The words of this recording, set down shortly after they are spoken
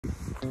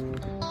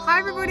Hi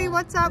everybody,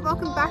 what's up?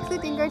 Welcome back to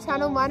the Dingo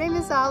Channel. My name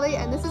is Zali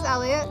and this is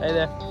Elliott. Hey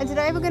there. And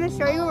today we're going to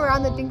show you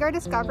around the Dingo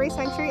Discovery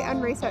Sanctuary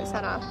and Research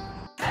Centre.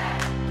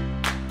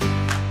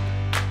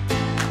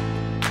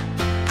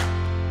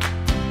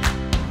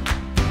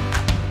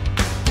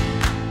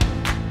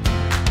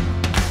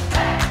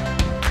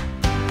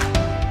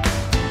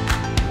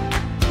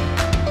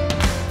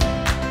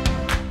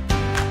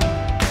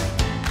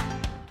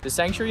 The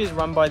sanctuary is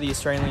run by the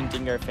Australian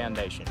Dingo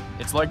Foundation.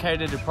 It's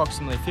located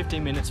approximately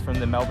 15 minutes from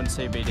the Melbourne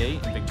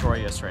CBD in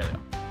Victoria, Australia.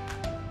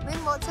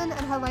 Lyn Watson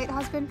and her late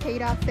husband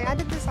Peter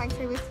founded the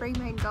sanctuary with three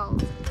main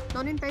goals: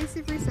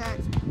 non-invasive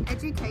research,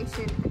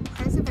 education and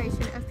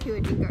preservation of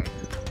pure dingo.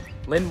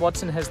 Lyn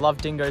Watson has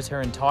loved dingoes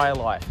her entire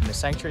life and the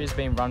sanctuary has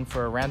been run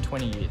for around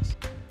 20 years.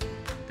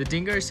 The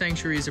Dingo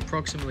Sanctuary is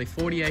approximately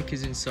 40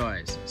 acres in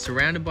size,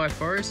 surrounded by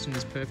forest and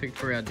is perfect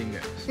for our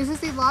dingoes. This is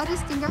the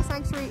largest dingo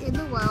sanctuary in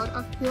the world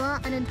of pure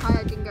and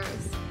entire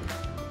dingoes.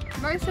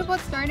 Most of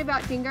what's known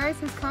about dingoes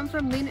has come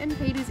from Lyn and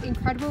Peter's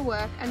incredible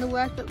work and the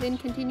work that Lyn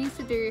continues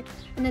to do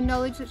and the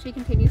knowledge that she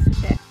continues to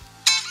share.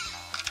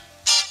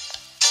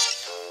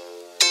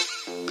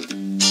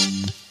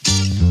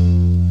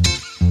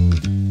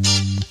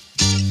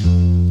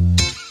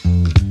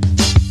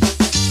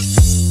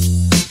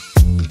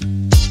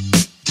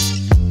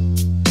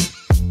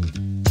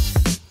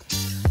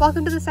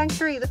 Welcome to the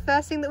sanctuary. The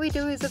first thing that we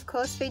do is of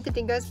course feed the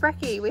dingoes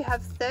brekkie. We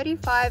have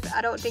 35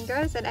 adult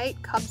dingoes and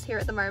 8 cubs here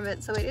at the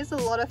moment, so it is a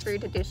lot of food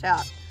to dish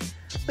out.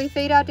 We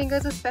feed our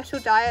dingoes a special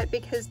diet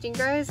because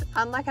dingoes,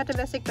 unlike our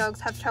domestic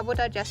dogs, have trouble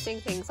digesting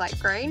things like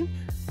grain,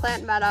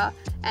 plant matter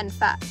and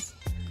fats.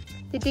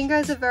 The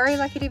dingoes are very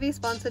lucky to be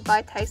sponsored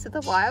by Taste of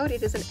the Wild.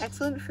 It is an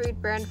excellent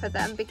food brand for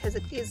them because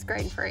it is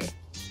grain free.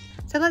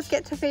 So let's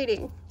get to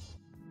feeding.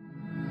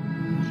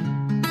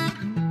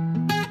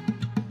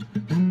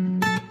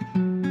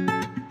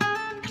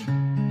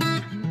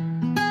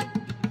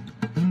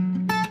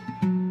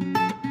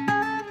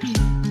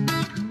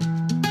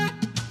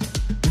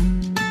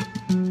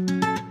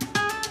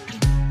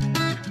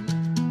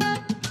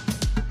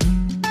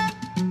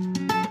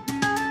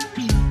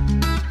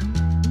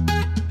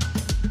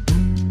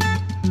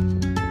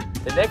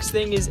 The next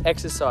thing is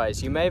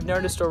exercise. You may have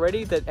noticed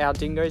already that our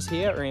dingoes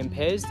here are in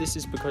pairs. This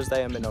is because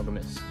they are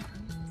monogamous.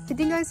 The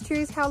dingoes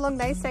choose how long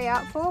they stay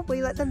out for.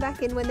 We let them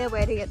back in when they're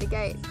waiting at the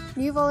gate.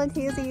 New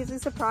volunteers are usually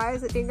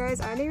surprised that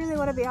dingoes only really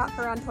want to be out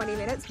for around 20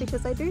 minutes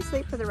because they do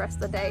sleep for the rest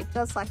of the day,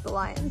 just like the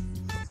lion.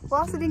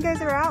 Whilst the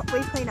dingoes are out,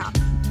 we clean up.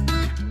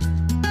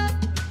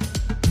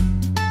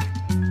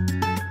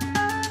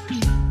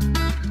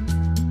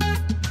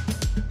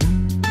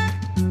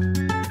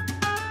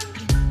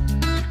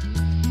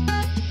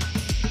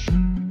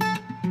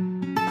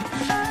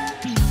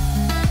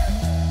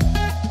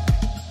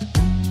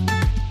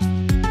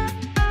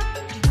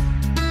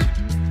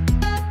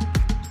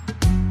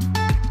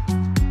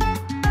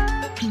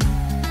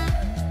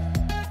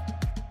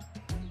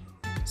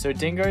 So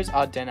dingoes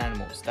are den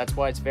animals. That's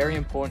why it's very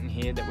important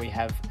here that we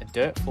have a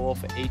dirt floor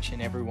for each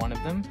and every one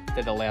of them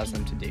that allows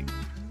them to dig.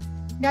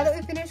 Now that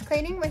we've finished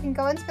cleaning, we can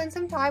go and spend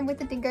some time with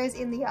the dingoes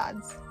in the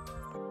yards.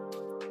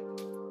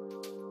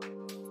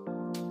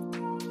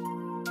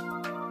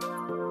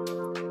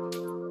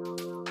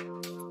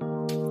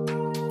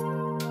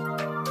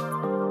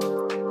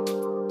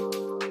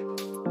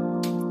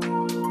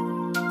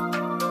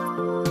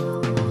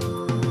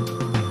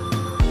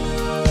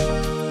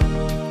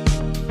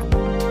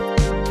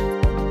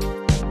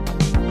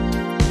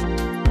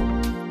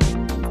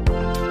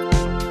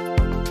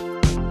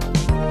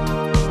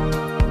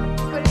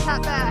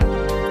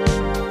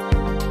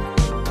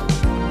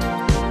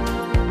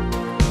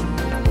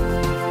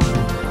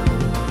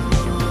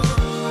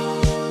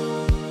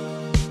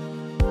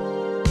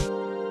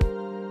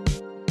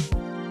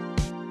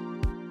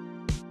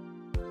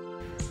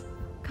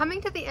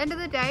 Coming to the end of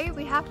the day,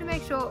 we have to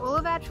make sure all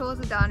of our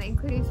chores are done,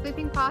 including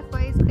sweeping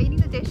pathways,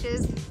 cleaning the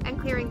dishes, and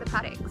clearing the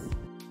paddocks.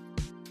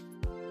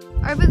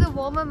 Over the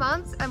warmer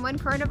months and when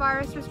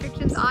coronavirus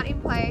restrictions aren't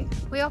in play,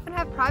 we often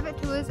have private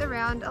tours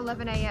around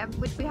 11 AM,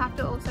 which we have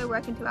to also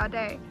work into our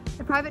day.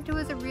 The private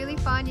tours are really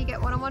fun, you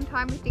get one-on-one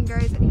time with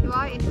dingoes, and if you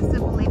are interested,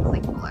 we'll leave a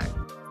link below.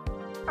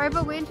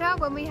 Over winter,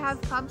 when we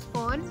have cubs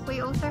spawn, we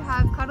also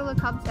have cuddle a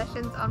cub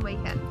sessions on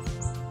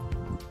weekends.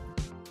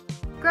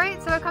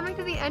 Great, so we're coming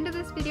to the end of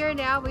this video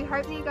now. We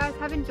hope that you guys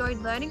have enjoyed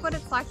learning what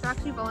it's like to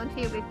actually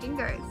volunteer with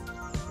dingoes.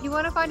 If you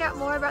want to find out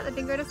more about the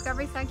Dingo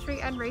Discovery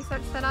Sanctuary and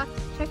Research Centre,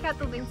 check out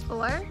the links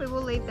below. We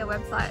will leave their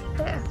website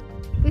there.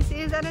 This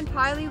is an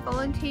entirely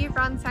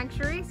volunteer-run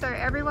sanctuary, so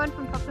everyone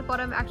from top to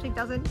bottom actually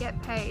doesn't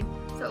get paid.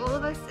 So all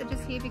of us are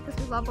just here because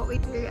we love what we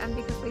do and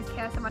because we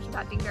care so much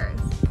about dingoes.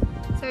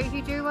 So if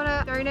you do want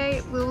to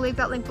donate, we'll leave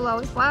that link below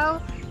as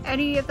well.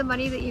 Any of the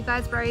money that you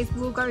guys raise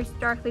will go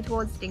directly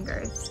towards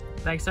dingoes.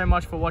 Thanks so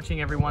much for watching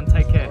everyone.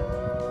 Take care.